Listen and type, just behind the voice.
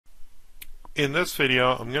In this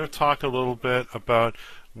video, I'm going to talk a little bit about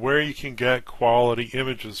where you can get quality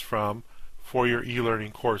images from for your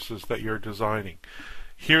e-learning courses that you're designing.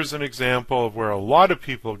 Here's an example of where a lot of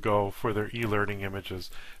people go for their e-learning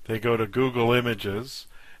images. They go to Google Images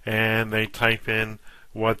and they type in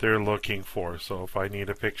what they're looking for. So if I need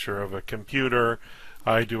a picture of a computer,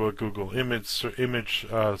 I do a Google image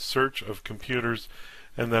search of computers,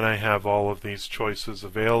 and then I have all of these choices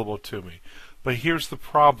available to me. But here's the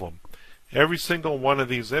problem. Every single one of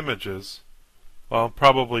these images, well,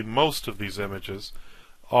 probably most of these images,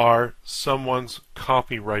 are someone's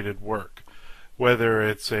copyrighted work. Whether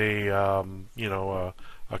it's a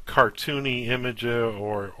cartoony image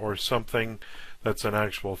or something that's an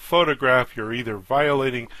actual photograph, you're either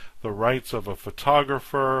violating the rights of a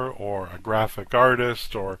photographer or a graphic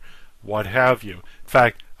artist or what have you. In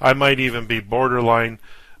fact, I might even be borderline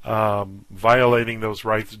violating those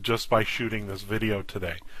rights just by shooting this video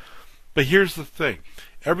today. But here's the thing.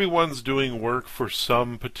 Everyone's doing work for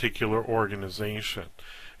some particular organization.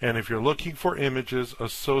 And if you're looking for images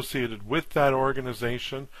associated with that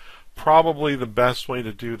organization, probably the best way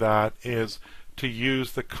to do that is to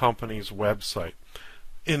use the company's website.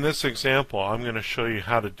 In this example, I'm going to show you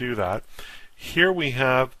how to do that. Here we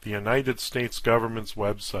have the United States government's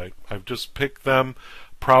website. I've just picked them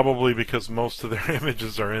probably because most of their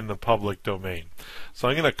images are in the public domain. So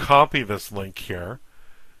I'm going to copy this link here,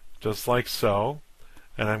 just like so,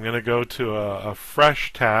 and I'm going to go to a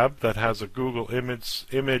fresh tab that has a Google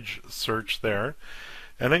image search there,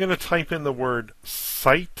 and I'm going to type in the word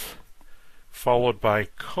site followed by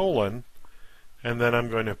colon, and then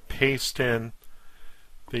I'm going to paste in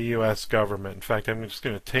the US government. In fact, I'm just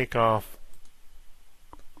going to take off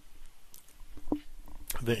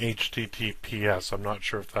the HTTPS. I'm not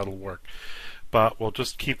sure if that'll work, but we'll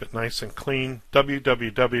just keep it nice and clean.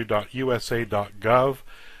 www.usa.gov,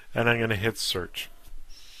 and I'm going to hit search.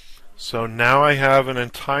 So now I have an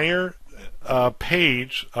entire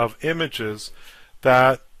page of images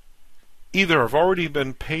that either have already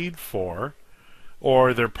been paid for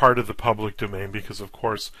or they're part of the public domain, because of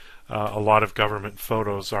course a lot of government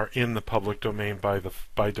photos are in the public domain by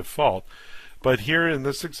default. But here in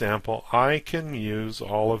this example, I can use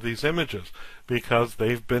all of these images because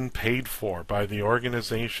they've been paid for by the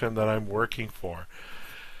organization that I'm working for.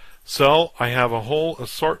 So I have a whole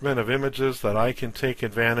assortment of images that I can take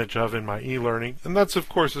advantage of in my e-learning, and that's of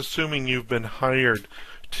course assuming you've been hired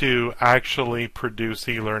to actually produce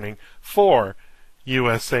e-learning for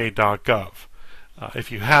USA.gov.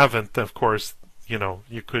 If you haven't, of course,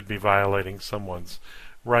 you could be violating someone's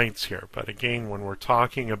rights here. But again, when we're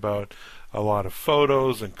talking about a lot of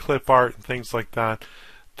photos and clip art and things like that,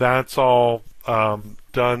 that's all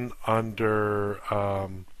done under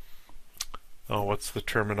what's the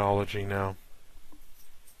terminology now?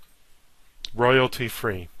 Royalty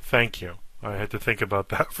free. Thank you. I had to think about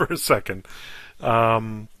that for a second.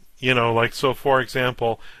 Like so for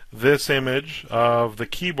example, this image of the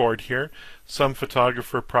keyboard here, some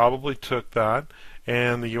photographer probably took that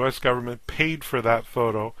and the US government paid for that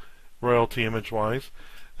photo, royalty image wise.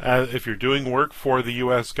 If you're doing work for the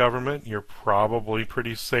US government, you're probably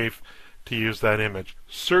pretty safe to use that image.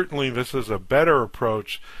 Certainly this is a better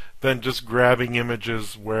approach than just grabbing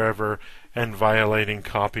images wherever and violating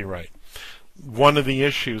copyright. One of the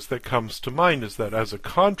issues that comes to mind is that as a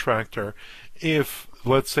contractor, if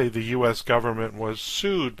let's say the US government was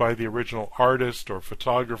sued by the original artist or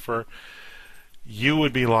photographer, you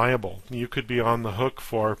would be liable. You could be on the hook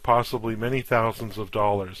for possibly many thousands of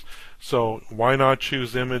dollars. So why not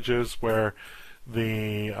choose images where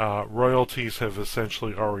the royalties have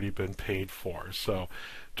essentially already been paid for? So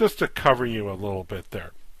just to cover you a little bit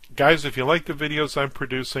there. Guys, if you like the videos I'm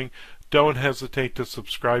producing, don't hesitate to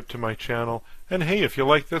subscribe to my channel. And hey, if you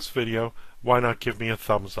like this video, why not give me a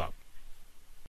thumbs up?